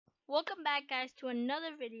Welcome back, guys, to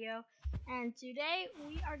another video. And today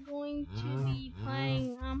we are going to be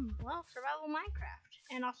playing survival Minecraft.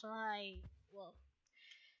 And also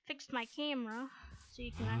fixed my camera so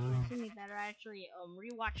you can actually see me better. I actually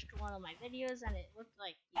rewatched one of my videos and it looked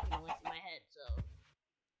like you can only see my head, so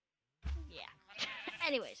yeah.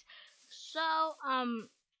 Anyways, so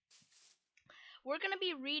we're gonna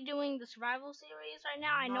be redoing the survival series right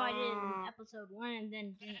now. I know I did it in episode 1 and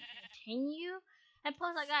then didn't continue. And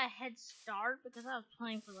plus I got a head start because I was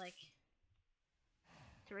playing for like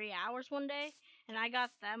 3 hours one day, and I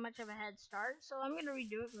got that much of a head start, so I'm gonna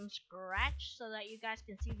redo it from scratch so that you guys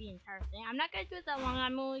can see the entire thing. I'm not gonna do it that long.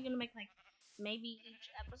 I'm only gonna make like maybe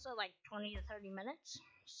each episode like 20 to 30 minutes.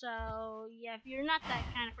 So yeah, if you're not that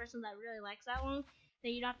kind of person that really likes that long,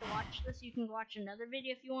 then you don't have to watch this. You can watch another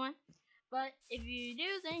video if you want. But if you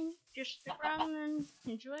do, then just stick around and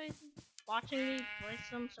enjoy watching me play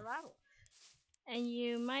some survival. And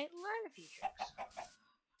you might learn a few tricks.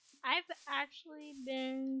 I've actually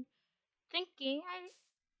been thinking,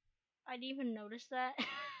 I didn't even notice that.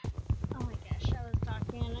 Oh my gosh, I was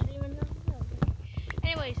talking and I didn't even notice that.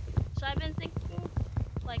 Anyways, so I've been thinking,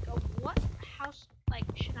 like, what house, like,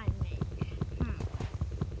 should I make?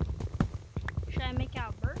 Should I make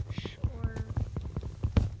out birch, or,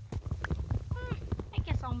 I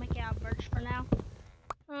guess I'll make out birch for now.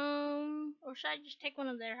 Or should I just take one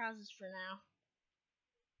of their houses for now?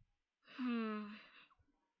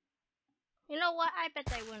 You know what? I bet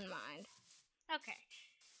they wouldn't mind. Okay.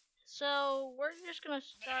 So we're just gonna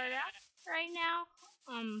start out right now,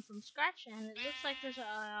 from scratch, and it looks like there's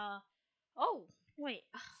a. Oh, wait,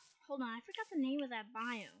 hold on. I forgot the name of that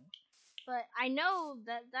biome, but I know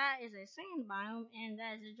that that is a sand biome and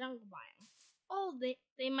that is a jungle biome. Oh,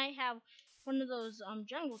 they might have one of those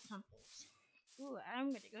jungle temples. Ooh,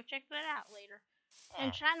 I'm gonna go check that out later,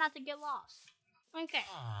 and try not to get lost. Okay.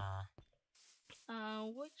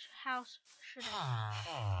 Which house should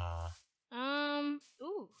I?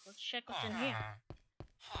 Ooh, let's check what's in here.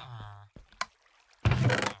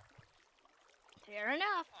 Fair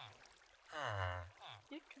enough.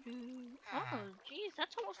 Oh, geez,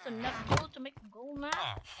 that's almost enough gold to make a gold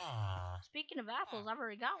map. Speaking of apples, I've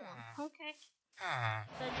already got one. Okay.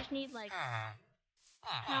 So I just need, like,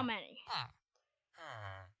 how many?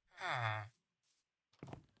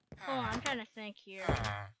 Hold on, I'm trying to think here.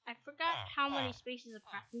 I forgot how many spaces a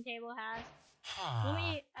crafting table has. Let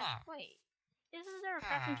me, wait. Isn't there a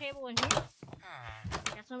crafting table in here?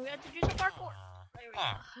 Guess I'm going to do some parkour. There we go.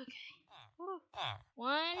 Okay. Woo.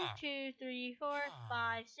 1, 2, 3, 4,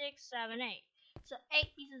 5, 6, 7, 8. So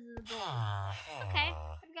 8 pieces of gold. Okay,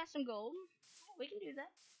 I've got some gold. We can do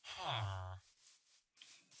that.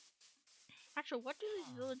 Actually, what do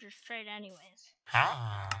these villagers trade anyways?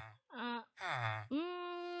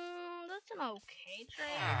 That's an okay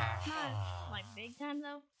trade. Not like big time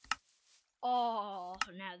though. Oh,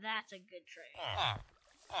 now that's a good trade.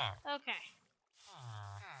 Okay.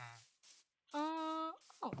 Oh,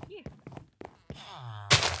 here.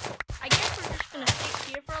 I guess we're just gonna stick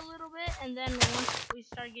here for a little bit, and then once we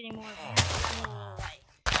start getting more advanced, we'll like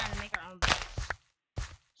try to make our own base.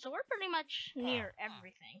 So we're pretty much near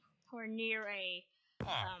everything. We're near a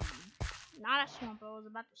not a swamp. I was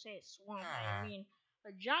about to say a swamp. I mean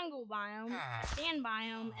a jungle biome, a sand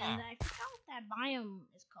biome, and I forgot what that biome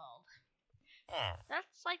is called.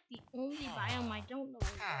 That's like the only biome I don't know what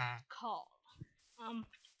it's called. I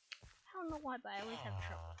don't know why, but I always have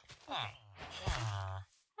trouble. Okay.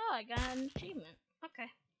 Oh, I got an achievement. Okay.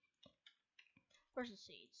 Where's the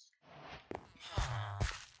seeds?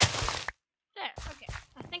 There, okay.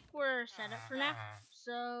 I think we're set up for now.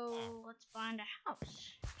 So, let's find a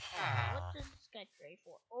house. What does this guy trade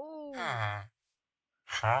for? Oh!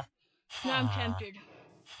 Now I'm tempted.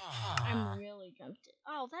 I'm really tempted.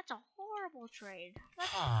 Oh, that's a horrible trade.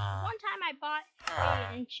 That's one time I bought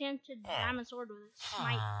an enchanted diamond sword with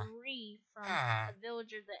smite 3 from a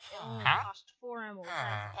villager that only cost 4 emeralds.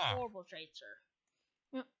 That's a horrible trade, sir.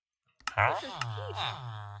 This is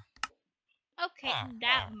okay,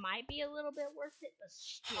 that might be a little bit worth it, but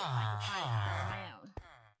still, I can find it on my own.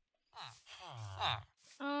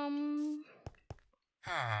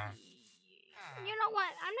 You know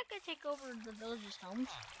what? I'm not gonna take over the villagers' homes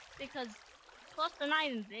because, plus, they're not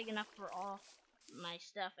even big enough for all my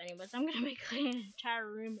stuff. Anyways, I'm gonna make like an entire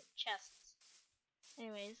room of chests.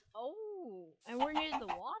 Anyways, oh, and we're near the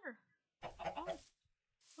water. Oh,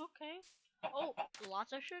 okay. Oh,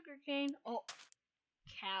 lots of sugar cane. Oh,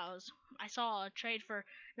 cows. I saw a trade for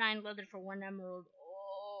 9 leather for 1 emerald.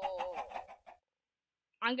 Oh,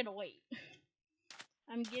 I'm gonna wait.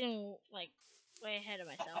 I'm getting like way ahead of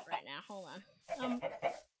myself right now. Hold on.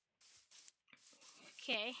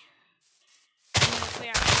 Okay.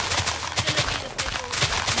 wait, this is gonna be the place where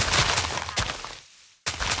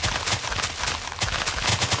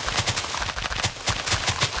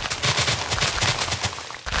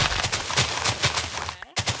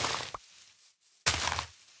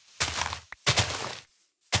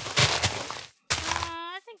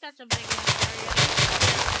I think that's a big enough area.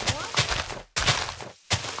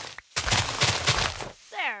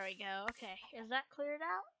 There we go. Okay, is that cleared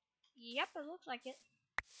out? Yep, it looks like it.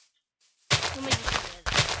 Let me just do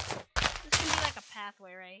this. This can be like a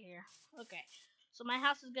pathway right here. Okay, so my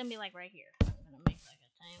house is gonna be like right here. I'm gonna make like a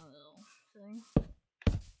tiny little thing.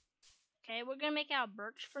 Okay, we're gonna make out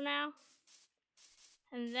birch for now.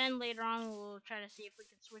 And then later on we'll try to see if we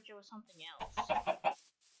can switch it with something else.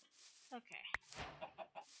 Okay.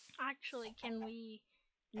 Actually, can we...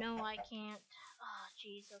 No, I can't. Oh,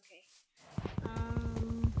 jeez, okay.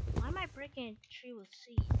 Why am I breaking a tree with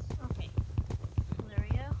seeds? Okay. There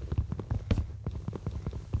we go.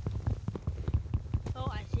 Oh,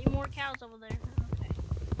 I see more cows over there. Okay.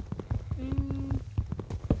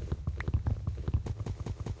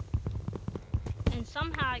 And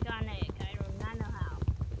somehow I got an egg. I do not know how.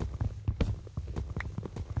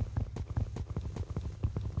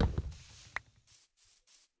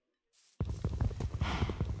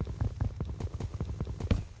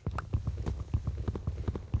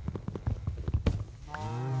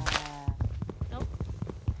 Nope.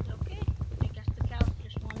 Okay. I guess the cows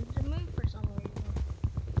just wanted to move for some reason.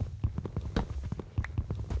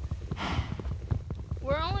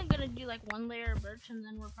 We're only gonna do like one layer of birch, and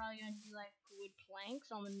then we're probably gonna do like wood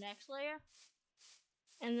planks on the next layer.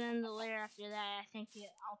 And then the layer after that, I think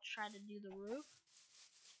I'll try to do the roof.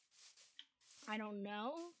 I don't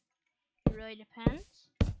know. It really depends.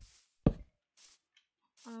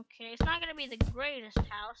 Okay, it's not gonna be the greatest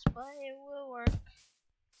house, but it will work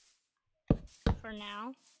for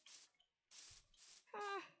now.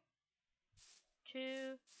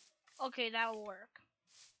 2. Okay, that will work.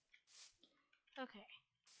 Okay.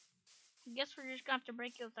 I guess we're just gonna have to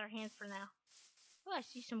break it with our hands for now. Oh, I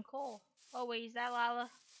see some coal. Oh wait, is that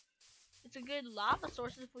lava? It's a good lava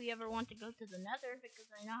source if we ever want to go to the nether, because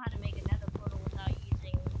I know how to make a nether portal without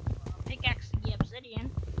using a pickaxe to get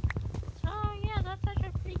obsidian. So yeah, that's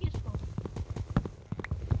actually pretty useful.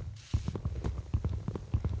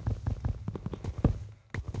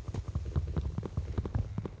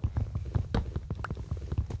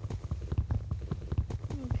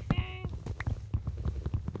 Okay.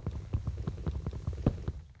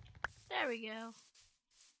 There we go.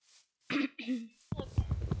 Okay.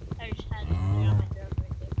 I just had to clear out my throat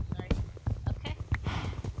right there. Sorry. Okay.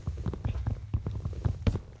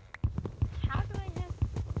 How do I have...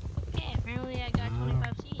 Okay, apparently I got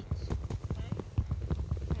 25 seeds. Okay.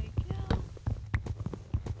 There we go.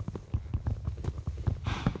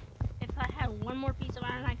 If I had one more piece of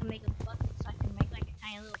iron, I can make a bucket so I can make like a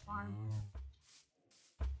tiny little farm.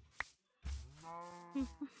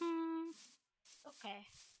 Okay.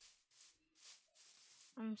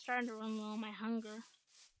 I'm starting to run low on my hunger.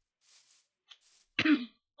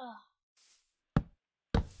 Oh.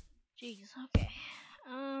 Jeez, okay.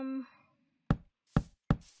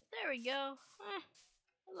 There we go.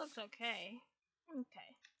 It looks okay.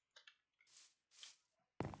 Okay.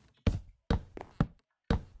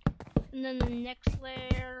 And then the next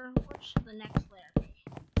layer, what should the next layer be?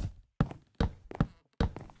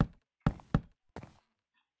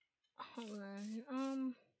 Hold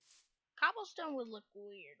on, cobblestone would look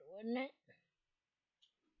weird, wouldn't it?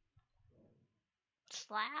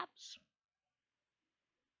 Slabs?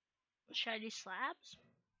 Should I do slabs?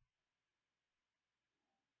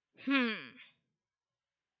 I'm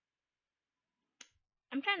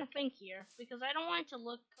trying to think here, because I don't want it to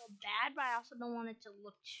look bad, but I also don't want it to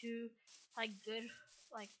look too, like, good,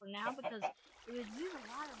 like, for now, because it would use a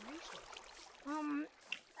lot of resources. I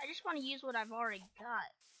just want to use what I've already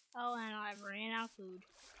got. Oh, and I've ran out of food.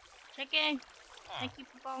 Chicken, thank you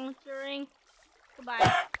for volunteering.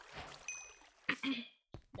 Goodbye.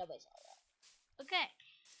 Nobody saw that. Okay.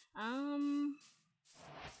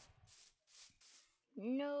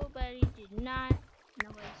 Nobody did not.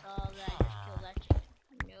 Nobody saw that. I just killed that chicken.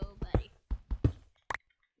 Nobody.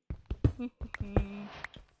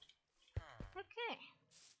 Okay.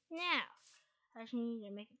 Now, I just need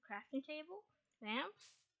to make a crafting table. Bam.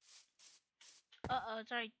 Uh-oh,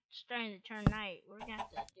 it's already starting to turn night. We're gonna have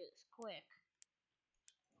to do this quick.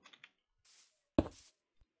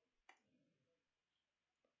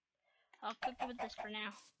 I'll cook with this for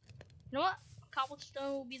now. You know what?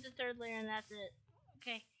 Cobblestone will be the third layer and that's it.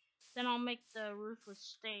 Okay. Then I'll make the roof with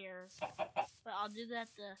stairs. But I'll do that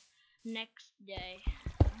the next day.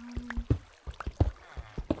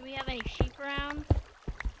 Do we have any sheep around?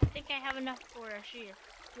 I have enough for a sheep.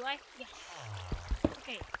 Do I? Yes.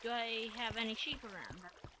 Okay, do I have any sheep around?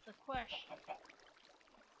 That's the question.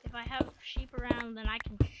 If I have sheep around, then I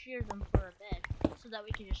can shear them for a bed. So that we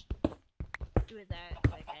can just do it that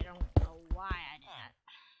quick. I don't know why I did that.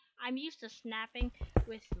 I'm used to snapping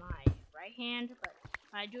with my right hand, but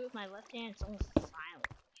when I do it with my left hand, it's almost silent.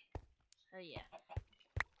 So yeah.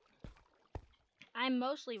 I'm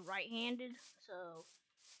mostly right-handed, so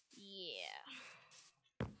yeah.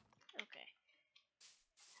 Okay.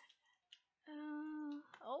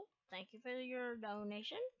 Oh, thank you for your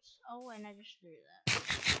donations. Oh, and I just threw that.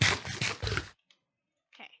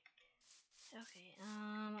 Okay. Okay,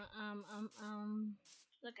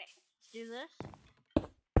 okay, let's do this.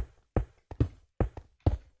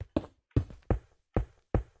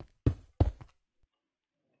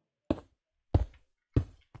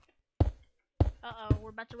 Uh-oh, we're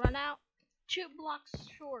about to run out. 2 blocks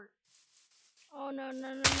short. Oh, no,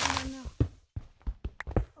 no, no, no, no, no.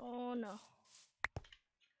 Oh, no.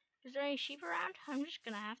 Is there any sheep around? I'm just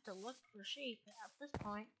gonna have to look for sheep at this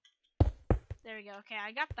point. There we go. Okay,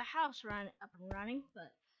 I got the house up and running,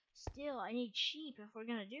 but still, I need sheep if we're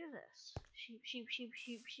gonna do this. Sheep, sheep, sheep,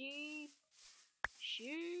 sheep, sheep.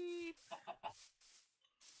 Sheep.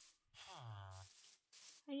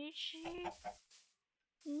 I need sheep.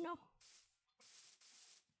 No.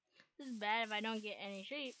 This is bad if I don't get any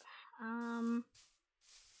sheep.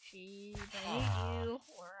 Sheep, I need you,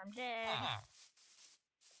 or I'm dead.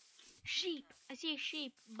 Sheep! I see a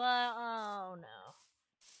sheep, but, oh no.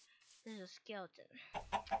 There's a skeleton.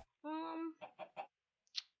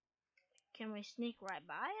 Can we sneak right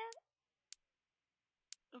by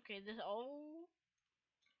it? Okay, oh.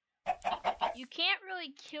 You can't really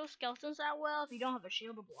kill skeletons that well if you don't have a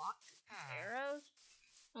shield to block arrows.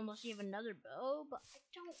 Unless you have another bow, but I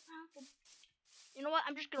don't have a... You know what?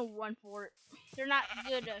 I'm just gonna run for it. They're not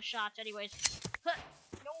good shots anyways. Huh.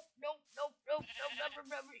 Nope, nope, nope, nope, nope, nope,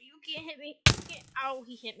 nope. You can't hit me. You can't... Oh,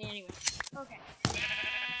 he hit me anyway. Okay.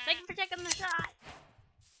 Thank you for taking the shot.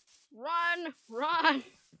 Run, run.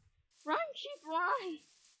 Run, sheep, run.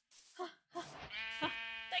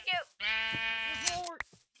 Thank you. There's more.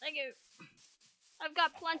 Thank you. I've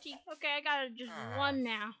got plenty. Okay, I gotta just run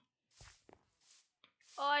now.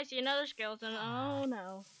 Oh, I see another skeleton. Oh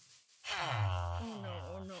no. Oh no,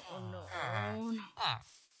 oh no, oh no, oh no.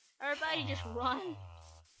 Everybody just run.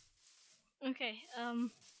 Okay,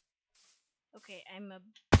 okay, and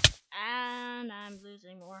I'm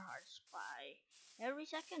losing more hearts by every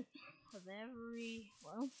second of every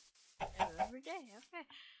day. Okay.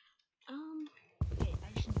 Okay, I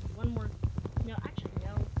just need one more. No, actually,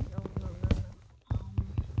 no.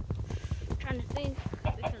 I'm trying to think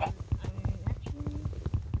because I'm actually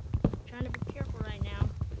trying to be careful right now.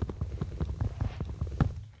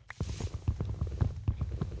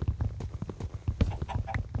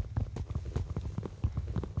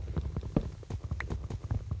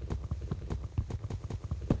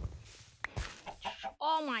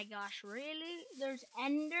 Oh my gosh, really? There's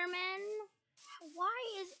Endermen?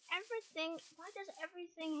 Why does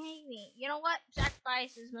everything hate me? You know what?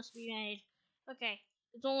 Sacrifices must be made. Okay,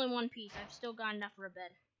 it's only one piece. I've still got enough for a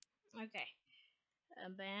bed. Okay.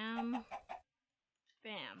 Bam.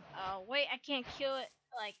 Bam. Oh, wait, I can't kill it.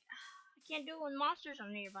 Like, I can't do it when monsters are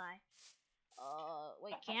nearby.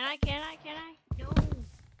 Wait, can I? No.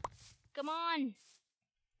 Come on.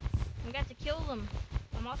 I got to kill them.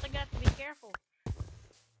 I'm also got to be careful.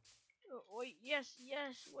 Oh, wait, yes,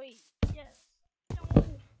 wait, yes. No.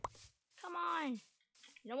 Come on.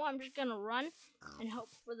 You know what? I'm just gonna run and hope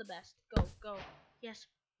for the best. Go, go. Yes.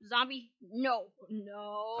 Zombie. No.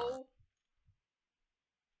 No.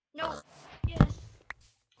 No. Yes.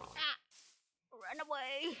 Ah. Run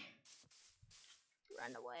away.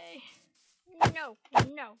 Run away. No.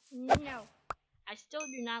 No. No. I still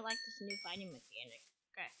do not like this new fighting mechanic.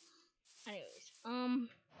 Okay. Anyways. Ow.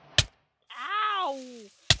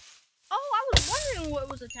 Oh, I was wondering what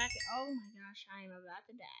was attacking. Oh my gosh, I am about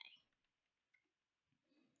to die.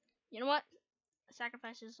 You know what?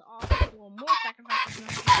 Sacrifices all. Well, more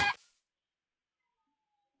sacrifices.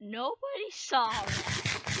 Nobody saw that.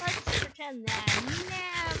 Let's pretend that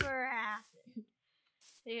never happened.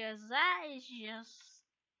 Because that is just...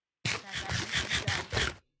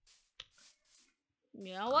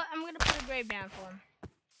 You know what? I'm gonna put a grave down for him.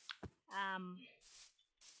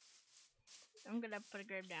 I'm gonna put a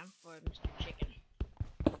grave down for Mr. Chicken.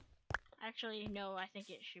 Actually, no, I think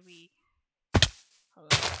it should be...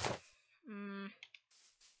 Hold on.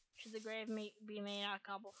 Should the grave be made out of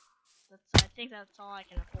cobble? I think that's all I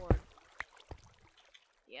can afford.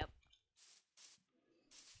 Yep.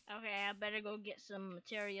 Okay, I better go get some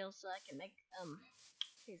materials so I can make,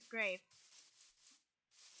 his grave.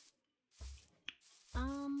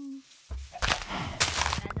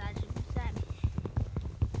 That's actually sad.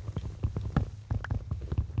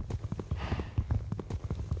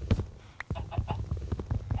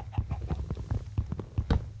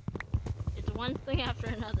 It's one thing after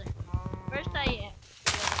another. First I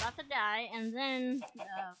was about to die, and then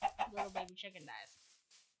little baby chicken dies.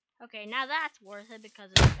 Okay, now that's worth it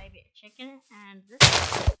because it's a baby chicken, and this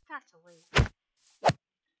got to leave.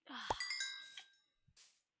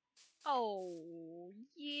 Oh,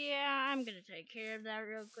 yeah, I'm gonna take care of that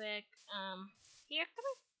real quick. Here, come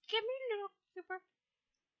here, little Cooper.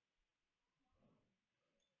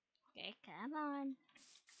 Okay, come on.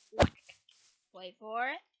 Whack. Wait for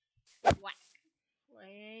it. Whack.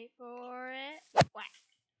 Wait for it. Whack.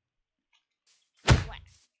 Whack.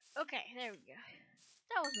 Okay, there we go.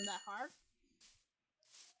 That wasn't that hard.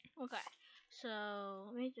 Okay, so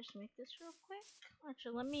let me just make this real quick.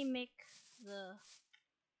 Actually, let me make the...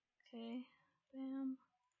 Okay, bam.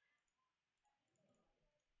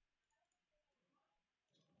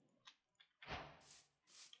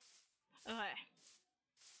 Okay.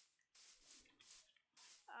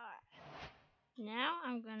 Alright. Now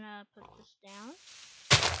I'm gonna put this down.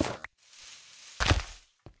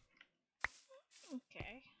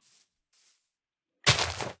 Okay.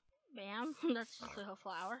 Bam. That's just a little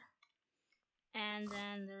flower. And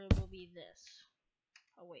then there will be this.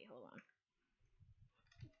 Oh wait, hold on.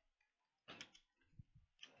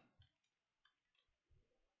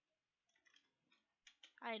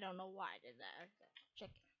 I don't know why I did that.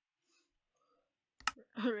 Chicken.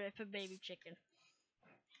 Rip a baby chicken.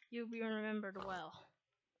 You'll be remembered well.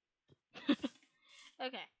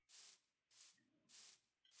 Okay.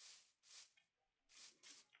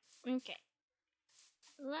 Okay.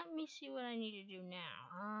 Let me see what I need to do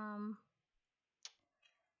now.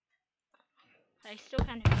 I still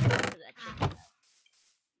kind of remember that chicken though.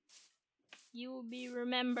 You will be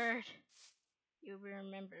remembered. You'll be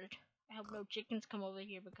remembered. I hope no chickens come over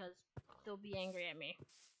here because they'll be angry at me.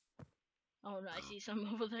 Oh no, I see some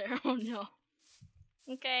over there. Oh no.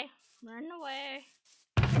 Okay, run away.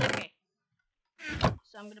 Okay.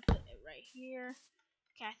 So I'm gonna put it right here.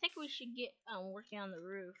 Okay, I think we should get working on the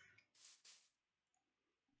roof.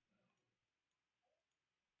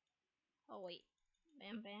 Oh wait.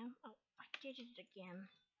 Bam bam. Oh, I did it again.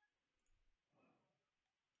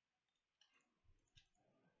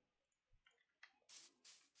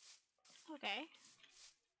 Okay.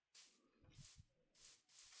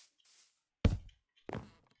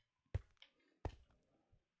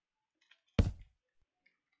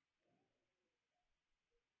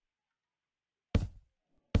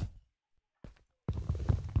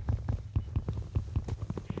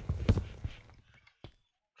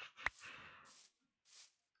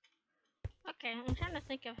 Okay, I'm trying to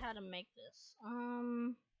think of how to make this.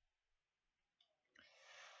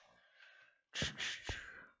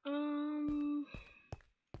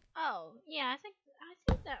 Oh, yeah, I think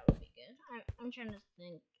that would be good. I'm trying to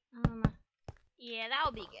think. Yeah, that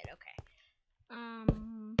would be good. Okay.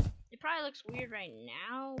 It probably looks weird right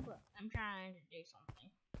now, but I'm trying to do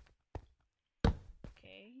something.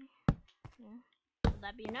 Okay. Yeah. Will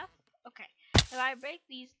that be enough? Okay. If I break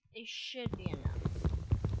these, it should be enough.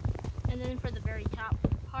 And then for the very top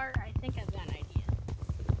part, I think I've got an idea.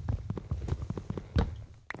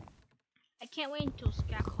 I can't wait until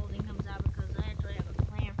scaffolding comes out because I actually have a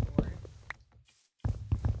plan for it.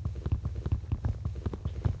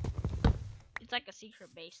 It's like a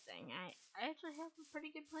secret base thing. I actually have a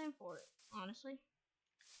pretty good plan for it, honestly.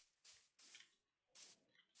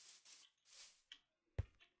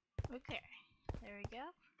 Okay, there we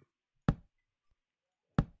go.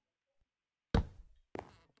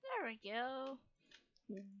 There we go.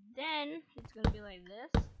 Then it's gonna be like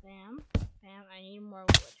this. Bam, bam. I need more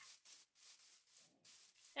wood.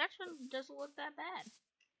 It actually doesn't look that bad.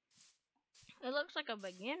 It looks like a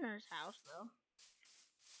beginner's house though.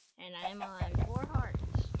 And I am on 4 hearts.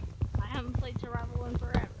 I haven't played Survival in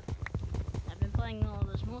forever. I've been playing all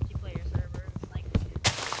those multiplayer servers like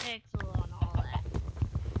Pixel and all that.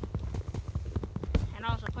 And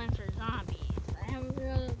also Plants vs Zombies. I haven't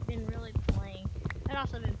really been playing. I've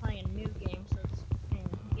also been playing a new game, so it's been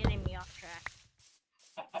getting me off track.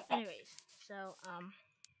 Anyways, so I'm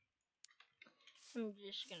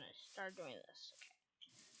just gonna start doing this.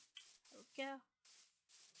 Okay.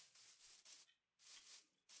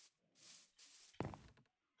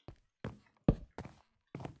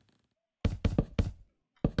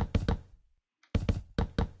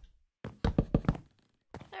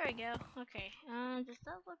 There we go. There we go. Okay. Does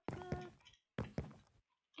that look good?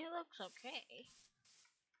 It looks okay.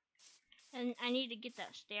 And I need to get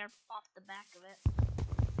that stair off the back of it.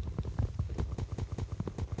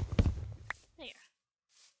 There.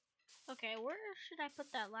 Okay, where should I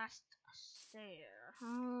put that last stair?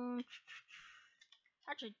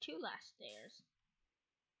 Actually, 2 last stairs.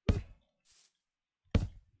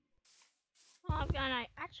 Oh, I've got a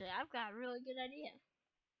really good idea.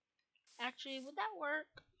 Actually, would that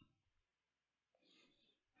work?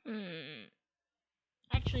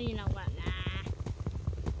 Actually, you know what? Nah.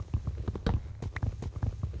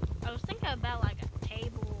 I was thinking about like a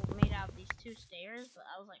table made out of these 2 stairs, but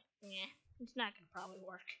I was like, yeah, it's not gonna probably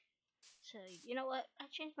work. So, you know what? I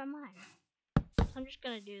changed my mind. I'm just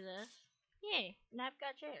gonna do this. Yay, now I've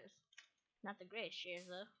got chairs. Not the greatest chairs,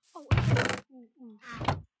 though. Oh, wait. Ooh.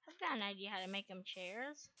 I've got an idea how to make them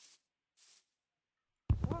chairs.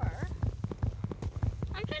 Or,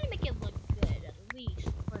 I'm trying to make it look good, at least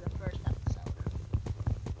for the first episode.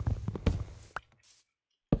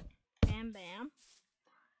 Bam, bam.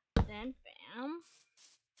 Then, bam.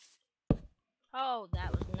 Oh,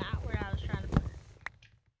 that was not where I was trying to put it.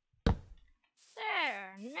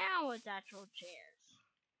 There, now it's actual chairs.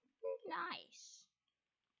 Nice.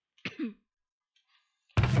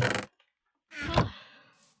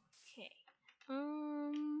 Okay.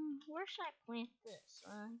 Where should I plant this?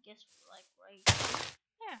 I guess like right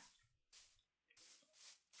there.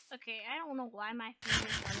 Okay, I don't know why my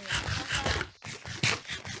fingers are running out so fast.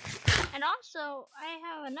 And also, I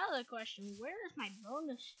have another question. Where is my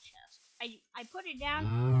bonus chest? I put it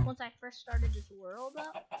down once I first started this world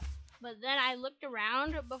up, but then I looked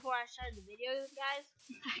around before I started the video, guys.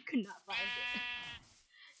 I could not find it.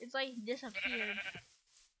 It's like disappeared.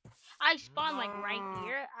 I spawned like right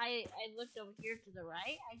here. I looked over here to the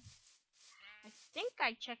right. I think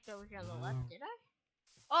I checked over here on the left, did I?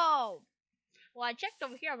 Oh! Well, I checked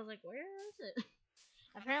over here. I was like, where is it?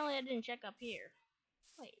 Apparently, I didn't check up here.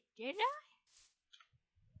 Wait, did I?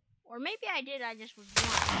 Or maybe I did. I just was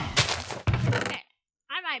blind. Okay,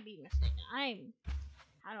 I might be mistaken. I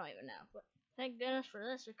don't even know. But thank goodness for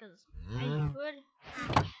this because I could.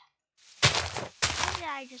 Why did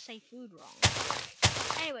I just say food wrong?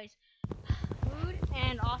 Anyways, food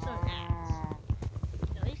and also an axe.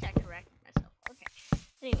 At least I corrected myself. Okay.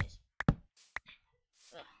 Anyways.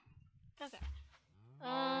 Okay.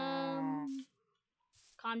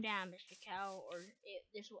 Calm down, Mr. Cow, or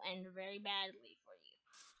this will end very badly for you.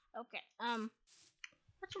 Okay.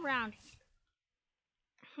 What's around here?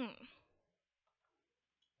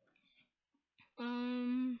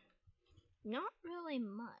 Not really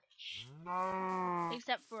much.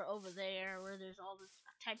 Except for over there, where there's all the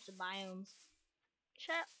types of biomes.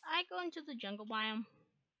 Shall I go into the jungle biome?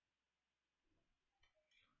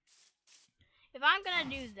 If I'm gonna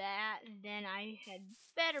do that, then I had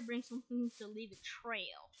better bring something to leave a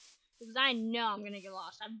trail. Because I know I'm gonna get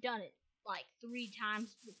lost. I've done it like 3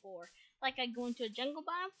 times before. Like I go into a jungle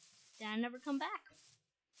biome, then I never come back.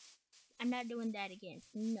 I'm not doing that again.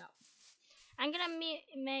 No. I'm gonna make...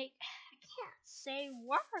 I can't say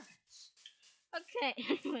words. Okay,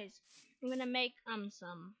 anyways. I'm gonna make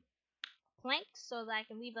some planks so that I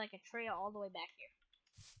can leave like a trail all the way back here.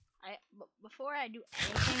 But before I do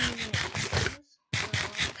anything, I'm gonna eat these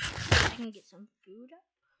so I can get some food up.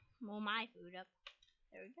 Well, my food up.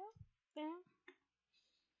 There we go. Bam.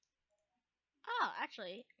 Oh,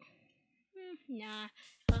 actually, nah.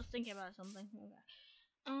 I was thinking about something. Okay.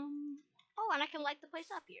 Oh, and I can light the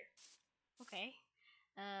place up here. Okay.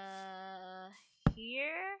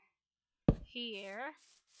 Here.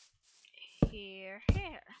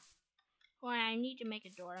 Well, I need to make a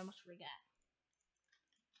door. I almost forgot.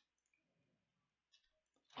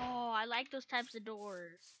 Oh, I like those types of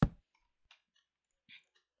doors.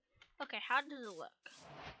 Okay, how does it look?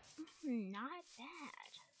 Not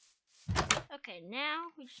bad. Okay,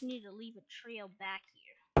 now we just need to leave a trail back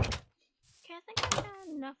here. Okay, I think I got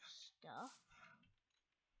enough stuff.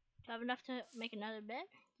 Do I have enough to make another bed?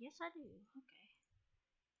 Yes, I do. Okay.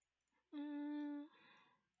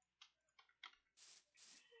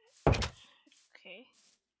 Okay.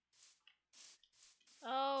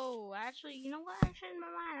 Oh, actually, you know what? I changed my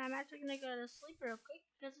mind. I'm actually gonna go to sleep real quick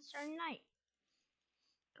because it's starting night.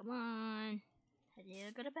 Come on. I need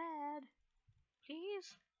to go to bed.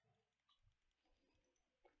 Please.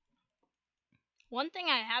 One thing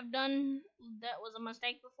I have done that was a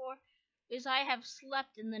mistake before is I have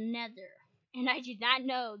slept in the nether. And I did not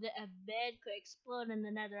know that a bed could explode in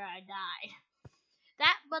the nether. I died.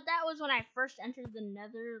 But that was when I first entered the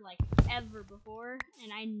nether, like, ever before.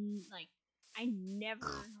 And I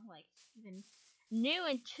never, like, even knew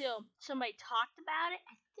until somebody talked about it.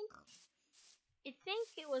 I think I think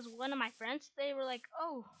it was one of my friends. They were like,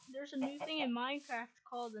 "Oh, there's a new thing in Minecraft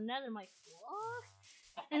called the Nether." I'm like,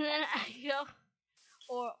 "What?" And then I go,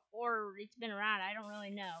 or it's been around. I don't really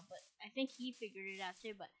know, but I think he figured it out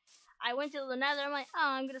too. But I went to the Nether. I'm like, "Oh,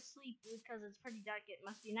 I'm gonna sleep because it's pretty dark. It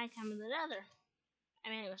must be nighttime in the Nether." I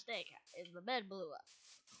made a mistake. The bed blew up.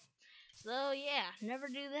 So yeah, never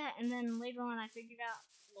do that. And then later on, I figured out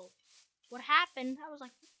well what happened. I was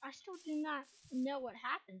like, I still do not know what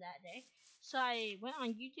happened that day. So I went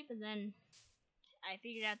on YouTube and then I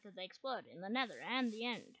figured out that they exploded in the Nether and the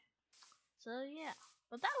end. So yeah,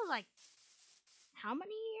 but that was like how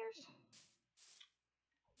many years?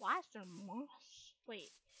 Why is there moss? Wait,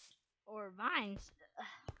 or vines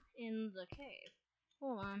in the cave?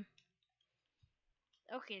 Hold on.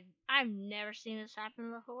 Okay, I've never seen this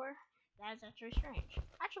happen before. That's actually strange.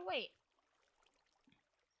 Actually, wait.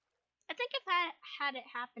 I think I've had it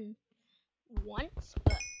happen once,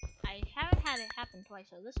 but I haven't had it happen twice,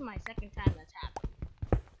 so this is my second time that's happened.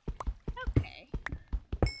 Okay.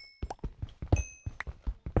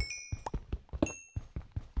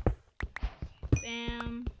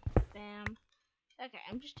 Bam, bam. Okay,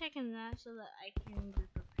 I'm just taking that so that I can be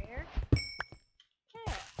prepared.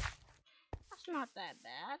 Yeah, that's not that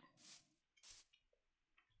bad.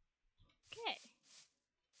 Okay.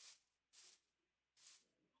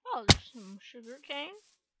 Oh, there's some sugar cane.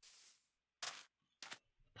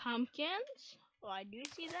 Pumpkins. Oh, I do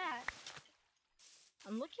see that.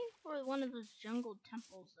 I'm looking for one of those jungle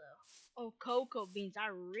temples, though. Oh, cocoa beans. I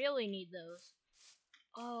really need those.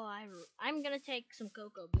 Oh, I'm gonna take some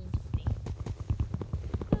cocoa beans with me.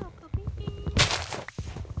 Cocoa beans.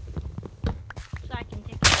 So I can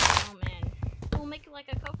take it home and we'll make it like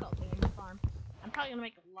a cocoa bean farm. I'm probably gonna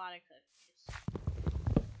make a lot of cookies.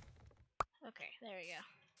 Okay, there we go.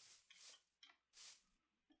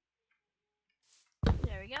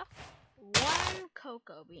 There we go. One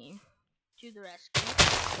cocoa bean to the rescue.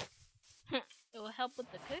 It will help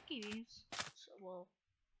with the cookies. So, well,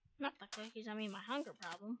 not the cookies, I mean my hunger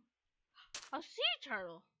problem. A sea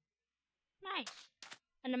turtle. Nice.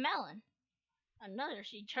 And a melon. Another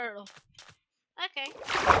sea turtle. Okay.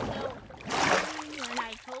 So, and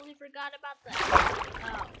I totally forgot about that.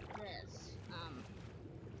 Oh, this.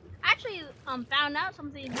 Actually, found out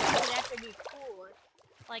something that could actually be cool.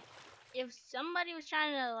 Like, if somebody was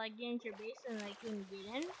trying to, like, get into your base and they couldn't get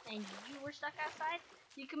in, and you were stuck outside,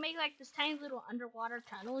 you could make, like, this tiny little underwater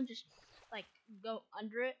tunnel and just, like, go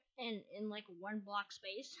under it in like, one block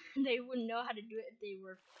space. They wouldn't know how to do it if they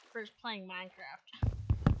were first playing Minecraft.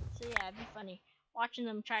 So, yeah, it'd be funny watching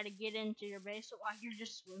them try to get into your base while you're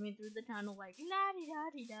just swimming through the tunnel like,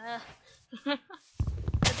 la-di-da-di-da. But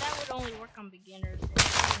that would only work on beginners. If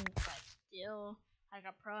you're like still like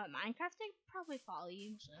a pro at Minecraft, they'd probably follow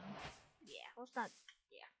you. So yeah, let's not.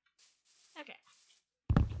 Yeah. Okay.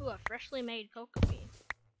 Ooh, a freshly made cocoa bean.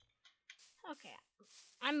 Okay.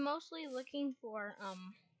 I'm mostly looking for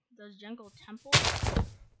those jungle temples.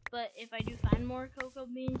 But if I do find more cocoa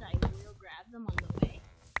beans, I will grab them on the way.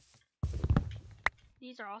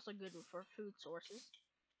 These are also good for food sources.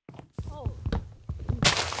 Oh.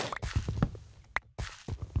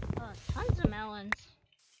 Tons of melons.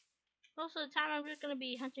 Most of the time, I'm just gonna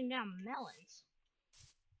be hunting down melons.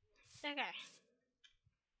 Okay.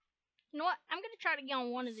 You know what? I'm gonna try to get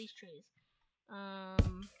on one of these trees. Oh.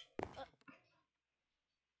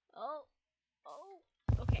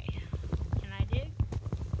 Okay. Can I dig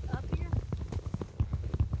up here?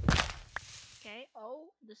 Okay.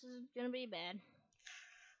 Oh, this is gonna be bad.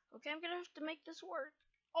 Okay, I'm gonna have to make this work.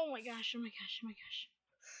 Oh my gosh! Oh my gosh! Oh my gosh!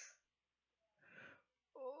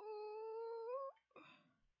 Oh.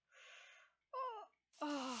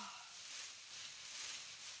 Oh.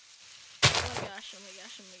 Oh my gosh! Oh my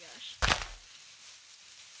gosh! Oh my gosh!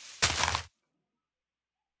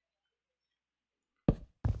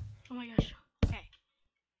 Oh my gosh. Okay.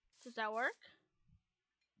 Does that work?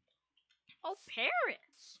 Oh,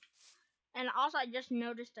 parrots! And also, I just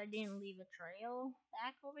noticed I didn't leave a trail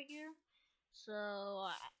back over here. So,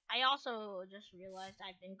 I also just realized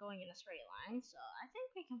I've been going in a straight line. So, I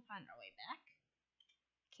think we can find our way back.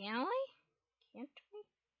 Can we? Can't we?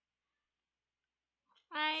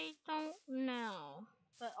 I don't know.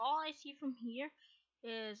 But all I see from here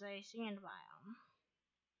is a sand biome.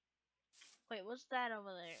 Wait, what's that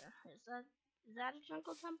over there? Is that a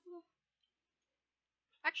jungle temple?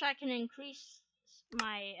 Actually, I can increase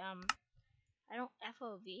my I don't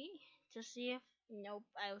FOV to see if nope,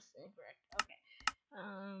 I was incorrect. Okay.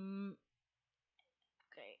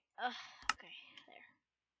 Okay. Okay.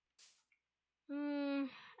 There.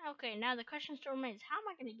 Okay. Now the question still remains: how am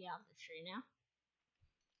I gonna get out of this tree now?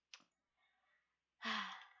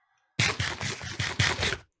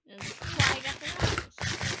 And this is why I got the runs. I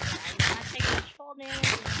did not take much fall damage,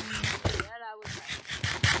 and yet I was right.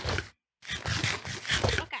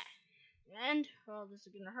 Okay. And, well, this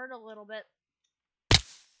is gonna hurt a little bit.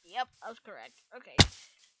 Yep, I was correct. Okay.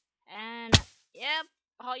 And, yep,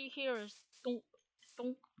 all you hear is donk,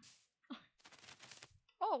 donk.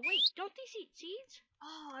 Oh, wait, don't these eat seeds?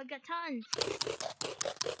 Oh, I got tons.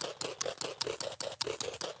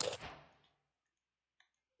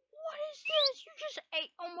 What is this? You just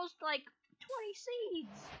ate almost like 20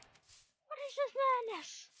 seeds. What is this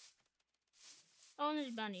madness? Oh, and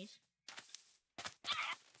there's bunnies.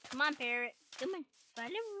 Come on, parrot. Come on. Follow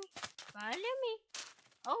me. Follow me.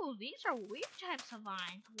 Oh, these are weird types of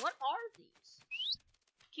vines. What are these?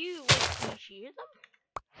 Can you shear them?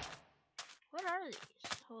 What are these?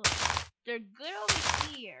 Hold on. They're good over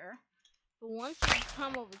here, but once you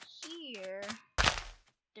come over here,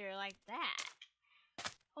 they're like that.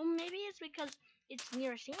 Oh, maybe it's because it's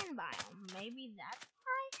near a sand biome. Maybe that's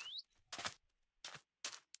why?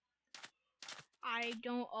 I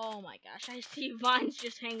don't. Oh my gosh, I see vines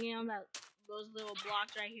just hanging on those little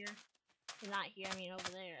blocks right here. Not here, I mean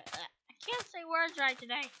over there. I can't say words right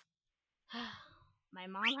today. My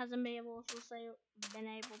mom hasn't been able to say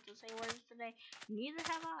words today. Neither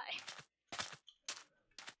have I.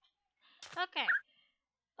 Okay.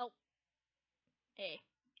 Oh. Hey.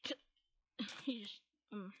 He just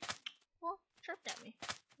well, chirped at me.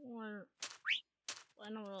 Or well, I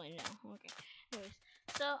don't really know. Okay. Anyways.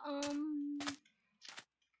 So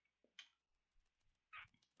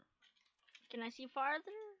can I see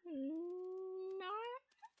farther? Not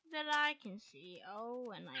that I can see.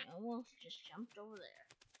 Oh, and I almost just jumped over there.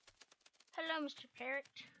 Hello, Mr. Parrot.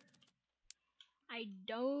 I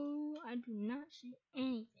do not see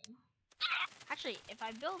anything. Actually, if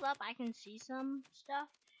I build up, I can see some stuff,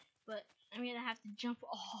 but I'm gonna have to jump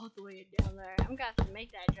all the way down there. I'm gonna have to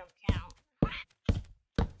make that jump count.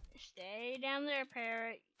 Stay down there,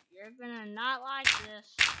 Parrot. You're gonna not like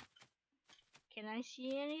this. Can I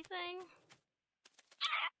see anything?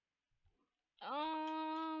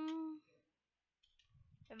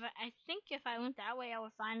 I think if I went that way, I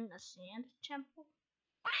would find a sand temple.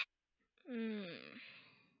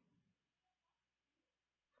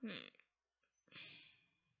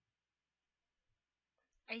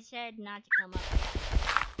 I said not to come up here.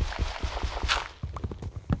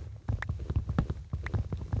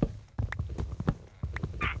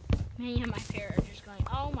 Me and my parrot are just going,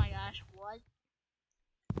 oh my gosh, what?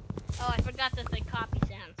 Oh, I forgot that they copy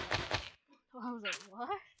sounds. I was like,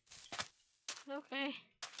 what? Okay.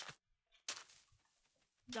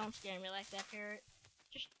 Don't scare me like that, parrot.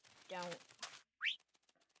 Just don't.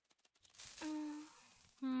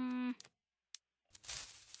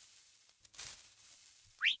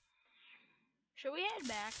 Should we head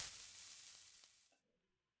back?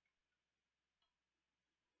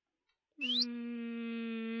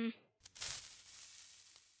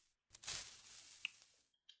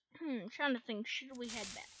 Trying to think, should we head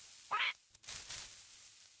back?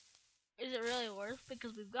 Is it really worth?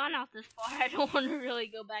 Because we've gone out this far, I don't want to really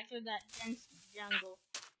go back through that dense jungle.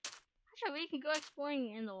 Actually, we can go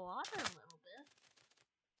exploring in the water a little bit.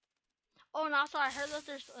 Oh, and also I heard that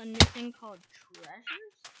there's a new thing called treasures.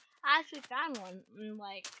 I actually found one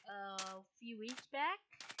like a few weeks back.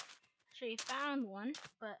 Actually found one,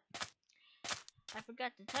 but I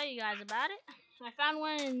forgot to tell you guys about it. I found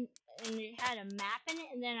one and it had a map in it,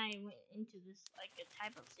 and then I went into this like a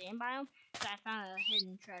type of sand biome, so I found a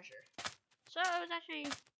hidden treasure. So it was actually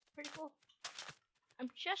pretty cool. I'm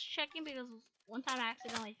just checking because one time I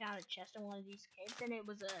accidentally found a chest in one of these caves, and it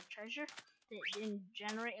was a treasure that didn't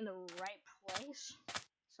generate in the right place.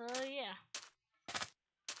 So yeah.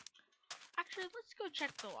 Actually, let's go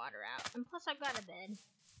check the water out. And plus, I've got a bed.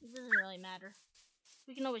 It doesn't really matter.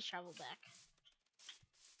 We can always travel back.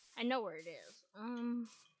 I know where it is.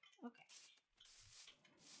 Okay.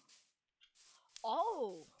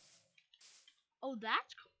 Oh! Oh,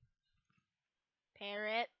 that's cool.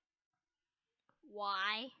 Parrot.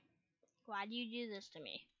 Why? Why do you do this to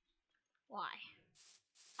me? Why?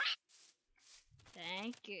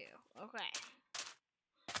 Thank you. Okay.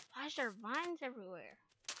 Why is there vines everywhere?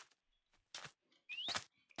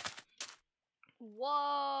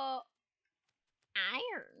 Whoa!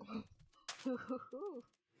 Iron.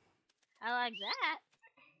 I like that.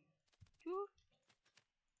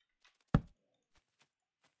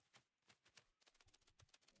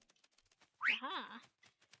 Aha.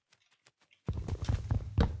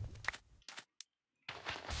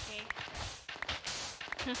 Okay.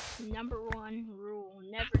 Number 1 rule: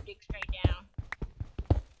 never dig straight down.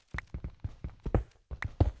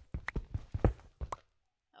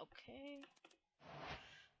 Okay.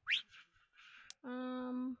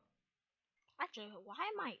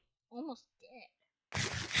 am I almost dead?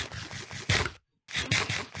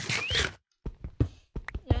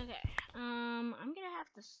 Okay. I'm gonna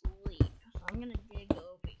have to sleep, so I'm gonna dig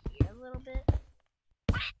over here a little bit.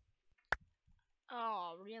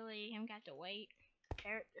 Oh, really? I'm gonna have to wait.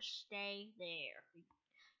 Parrot, just stay there.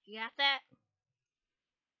 You got that?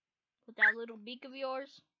 With that little beak of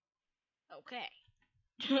yours? Okay.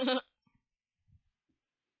 Well,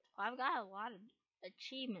 I've got a lot of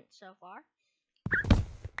achievements so far.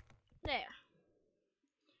 There.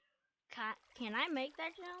 Can I make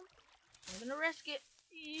that jump? I'm gonna risk it.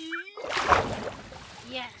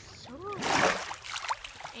 Yes. Ooh.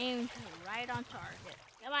 Aim right on target.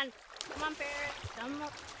 Come on, Parrot. Come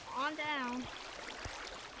on down.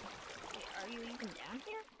 Wait, are you even down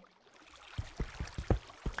here?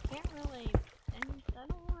 Can't really. I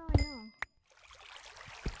don't really know.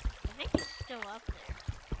 I think he's still up there.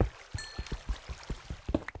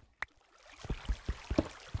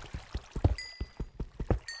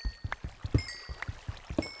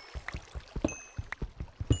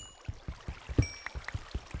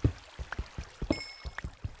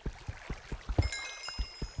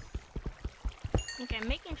 Okay, I'm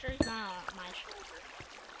making sure he's not on my shoulder.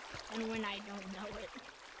 And when I don't know it.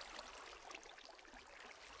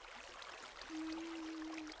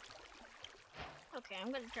 Okay,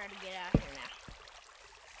 I'm gonna try to get out here now.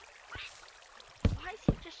 Why is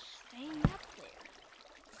he just staying up there?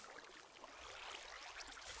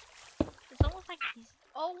 It's almost like he's...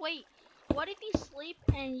 Oh, wait. What if you sleep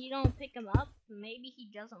and you don't pick him up? Maybe he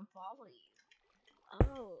doesn't follow you.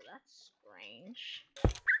 Oh, that's strange.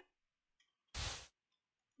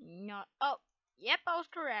 Not... Oh, yep, I was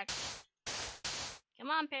correct. Come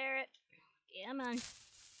on, Parrot. Come on.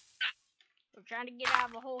 We're trying to get out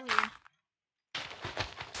of a hole here.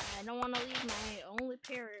 I don't want to leave my only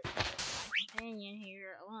parrot, my companion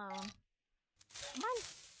here, alone. Come on.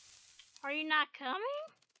 Are you not coming?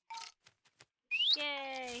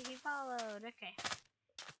 Yay, he followed. Okay.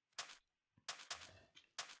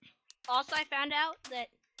 Also, I found out that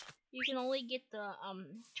you can only get the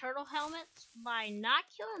turtle helmets by not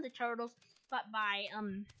killing the turtles, but by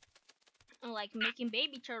like making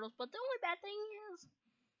baby turtles. But the only bad thing is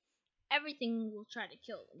everything will try to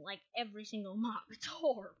kill them, like every single mob. It's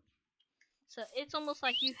horrible. So it's almost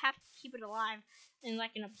like you have to keep it alive in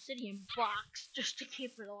like an obsidian box just to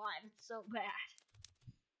keep it alive. It's so bad.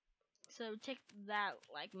 So take that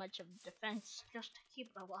like much of defense just to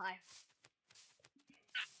keep it alive.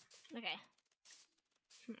 Okay.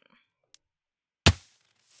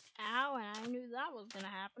 Ow, and I knew that was gonna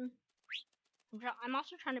happen. I'm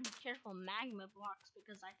also trying to be careful of magma blocks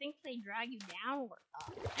because I think they drag you down or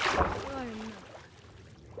up.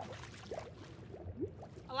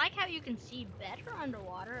 I like how you can see better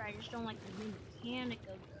underwater. I just don't like the new mechanic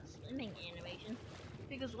of the swimming animation.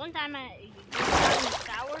 Because one time I got in the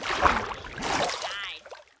shower and just died.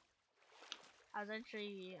 I was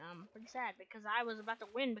actually pretty sad because I was about to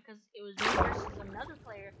win because it was me versus another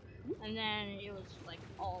player, and then it was like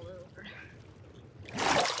all over.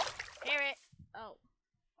 Parrot! Oh,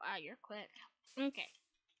 wow, you're quick. Okay.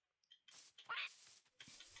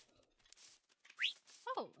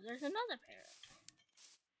 Oh, there's another parrot.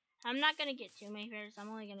 I'm not gonna get too many parrots. I'm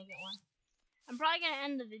only gonna get one. I'm probably gonna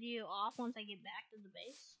end the video off once I get back to the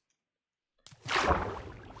base.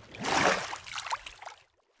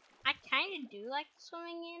 I kind of do like the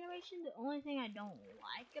swimming animation. The only thing I don't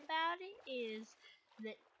like about it is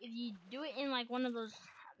that if you do it in like one of those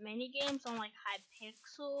mini games on like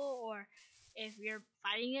Hypixel, or if you're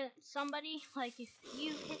fighting somebody, like if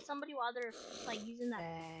you hit somebody while they're like using that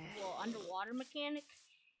underwater mechanic,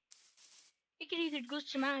 it can either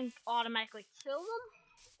glitch them out and automatically kill them,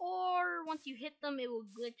 or once you hit them, it will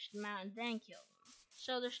glitch them out and then kill them.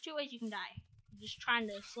 So there's two ways you can die. You're just trying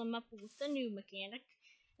to swim up with the new mechanic,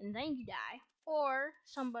 and then you die. Or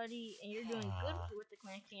somebody, and you're doing good with the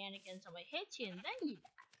mechanic, and somebody hits you, and then you die.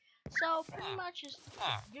 So pretty much,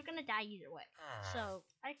 you're gonna die either way. So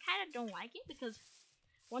I kind of don't like it because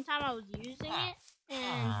one time I was using it,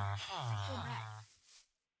 and I feel bad.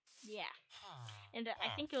 Yeah. And I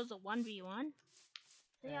think it was a 1v1.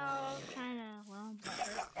 They all kind of, well,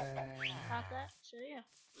 about that. So, yeah.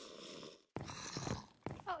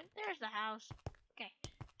 Oh, there's the house. Okay.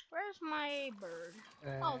 Where's my bird?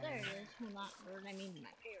 Oh, there it is. Well, not bird, I mean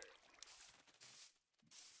my parrot.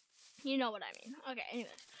 You know what I mean. Okay,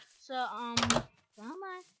 anyways. So, come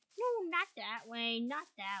on. No, not that way. Not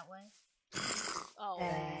that way. Oh.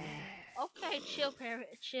 Okay, chill,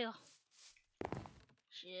 parrot. Chill.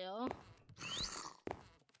 Chill.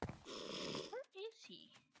 Where is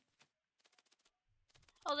he?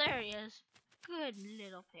 Oh, there he is. Good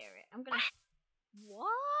little parrot. I'm gonna What?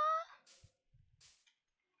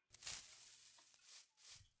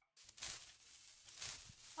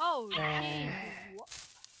 Oh, jeez.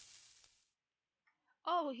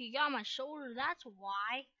 Oh, he got my shoulder. That's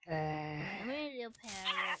why. Come here, little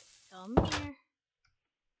parrot. Come here.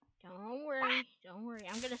 Don't worry. Don't worry.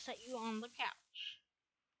 I'm gonna set you on the couch.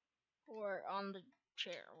 Or on the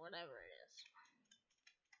chair, whatever it is.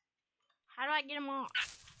 How do I get him off?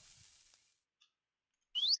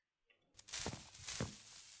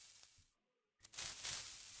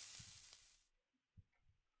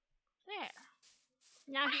 There.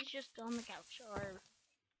 Now he's just on the couch or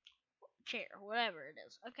chair, whatever it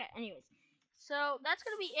is. Okay, anyways. So that's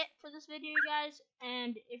gonna be it for this video, guys.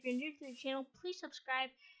 And if you're new to the channel, please subscribe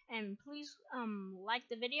and please like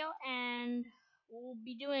the video. And we'll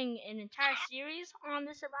be doing an entire series on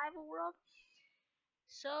the survival world.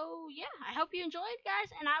 So yeah, I hope you enjoyed,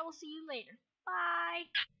 guys, and I will see you later. Bye.